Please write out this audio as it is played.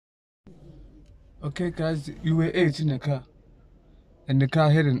Okay, guys, you were 8 in a car, and the car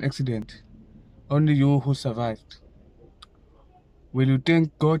had an accident. Only you who survived. Will you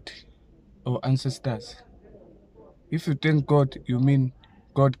thank God or ancestors? If you thank God, you mean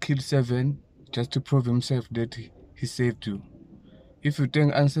God killed 7 just to prove himself that he saved you. If you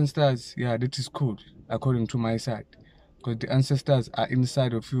thank ancestors, yeah, that is cool, according to my side. Because the ancestors are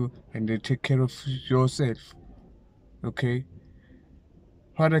inside of you and they take care of yourself. Okay?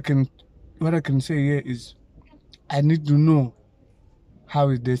 What I can say here is I need to know how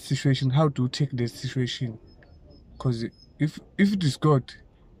is the situation, how to take the situation. Because if it is God,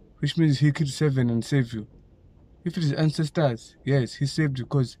 which means he killed 7 and saved you. If it is ancestors, yes, he saved you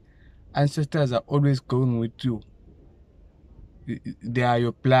because ancestors are always going with you. They are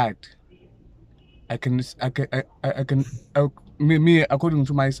your blood. Me, according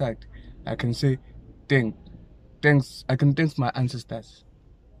to my side, I can say thanks. I can thank my ancestors,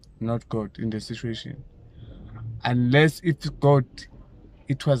 not God in the situation. Unless if God,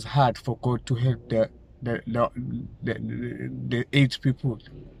 it was hard for God to help the 8 people,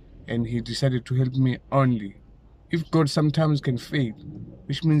 and he decided to help me only. If God sometimes can fail,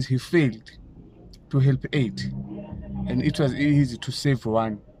 which means he failed to help 8, and it was easy to save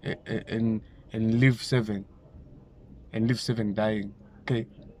 1 and leave 7 dying. Okay,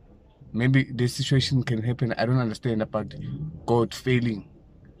 maybe the situation can happen. I don't understand about God failing.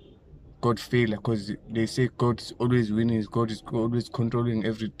 God failure, because they say God is always winning. God is always controlling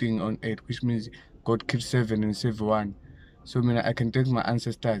everything on earth, which means God killed 7 and saved 1. So I mean, I can thank my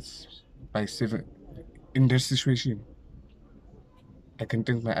ancestors by 7 in that situation. I can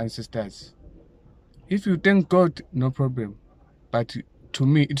thank my ancestors. If you thank God, no problem. But to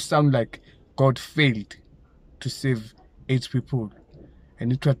me, it sounds like God failed to save 8 people,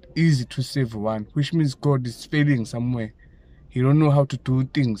 and it was easy to save 1, which means God is failing somewhere. He don't know how to do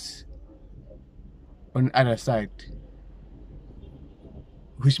things on the other side,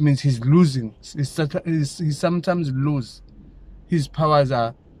 which means he's losing. He sometimes lose. His powers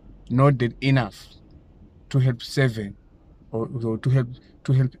are not that enough to help 7 or to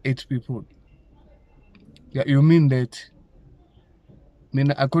help 8 people. Yeah, you mean that? I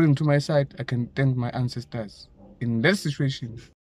mean, according to my side, I can thank my ancestors in that situation.